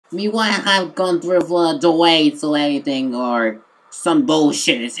We want to have gone through for delays or anything, or some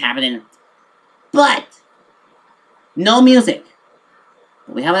bullshit is happening. But no music.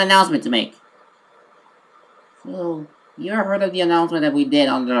 We have an announcement to make. So, you heard of the announcement that we did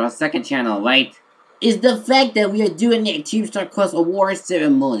on the second channel, right? Is the fact that we are doing the Team Star Quest Awards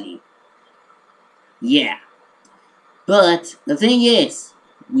ceremony. Yeah. But the thing is,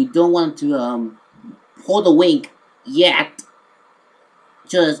 we don't want to pull the wink yet.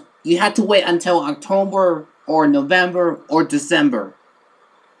 Just, you have to wait until October or November or December.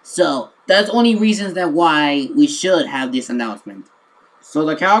 So, that's only reasons that why we should have this announcement. So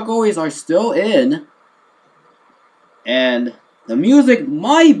the categories are still in. And the music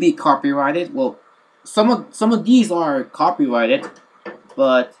might be copyrighted. Well, some of these are copyrighted,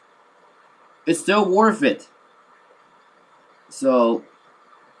 but it's still worth it. So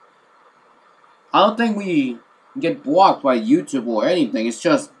I don't think we get blocked by YouTube or anything. It's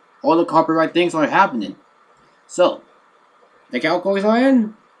just all the copyright things are happening. So the categories are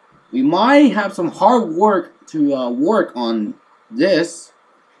in. We might have some hard work to work on this,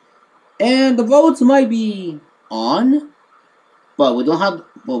 and the votes might be on, but we don't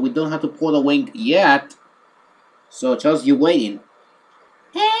have to pull the wink yet. So just you waiting.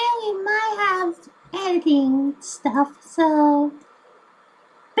 And we might have editing stuff, so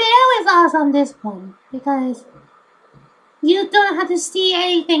bear with us on this one, because you don't have to see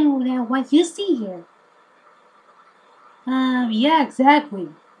anything than what you see here. Yeah, exactly.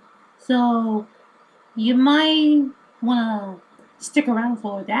 So you might wanna stick around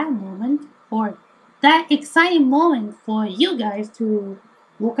for that moment, or that exciting moment for you guys to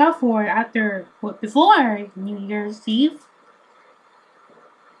look out for before New Year's Eve.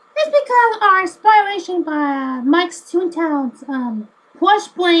 It's because our inspiration by Mike's Toontown's Plush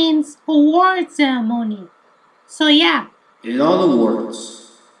Plains award ceremony. So yeah. In other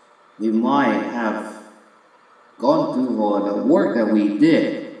words, we might have gone through all the work that we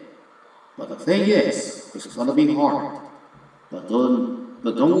did, but the thing is, it's gonna be hard. But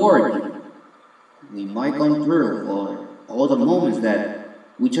don't worry. We might come through for all the moments that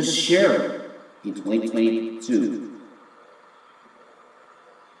we just shared in 2022.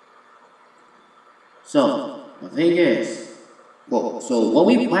 So the thing is, so what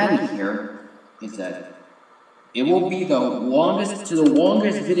we plan here is that it will be the longest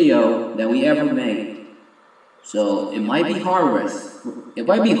video that we ever made. So it might be hard,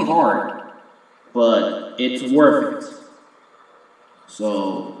 but it's worth it.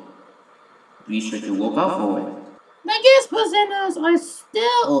 So be sure to look out for it. The guest presenters are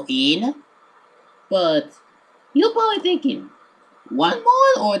still in, but you're probably thinking, one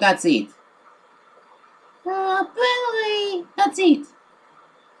more or that's it? Apparently that's it.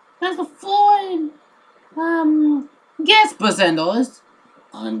 That's the 4 guest presenters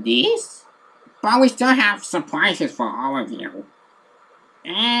on this. But we still have surprises for all of you.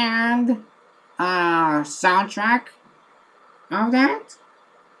 And soundtrack of that.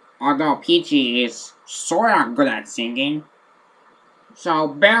 Although PG is sorta good at singing, so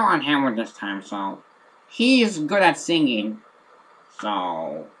bear on him with this time. So he is good at singing,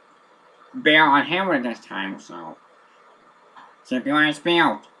 so bear on him with this time. So keep your eyes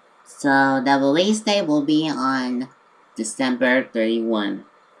peeled. So the release date will be on December 31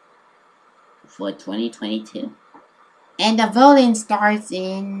 for 2022. And the voting starts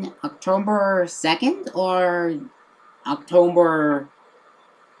in October 2nd or October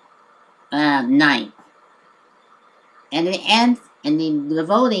 9th. And the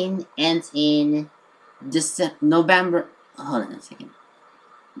voting ends in November. Hold on a second.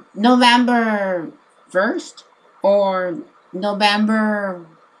 November 1st or November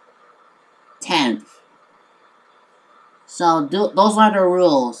 10th. So those are the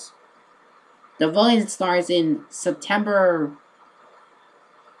rules. The voting starts in September.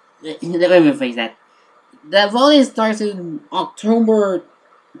 Let me rephrase that. The voting starts in October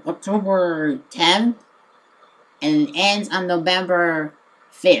 10th and ends on November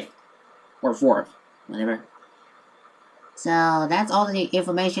 5th or 4th, whatever. So that's all the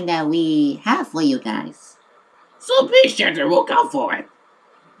information that we have for you guys. So be sure to look out for it.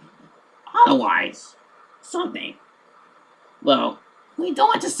 Otherwise, something. Well, we don't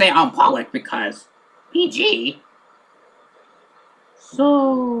want to say on public because PG.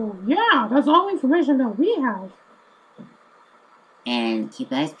 So yeah, that's all information that we have. And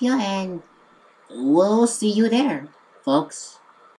keep your eyes peeled, and we'll see you there, folks.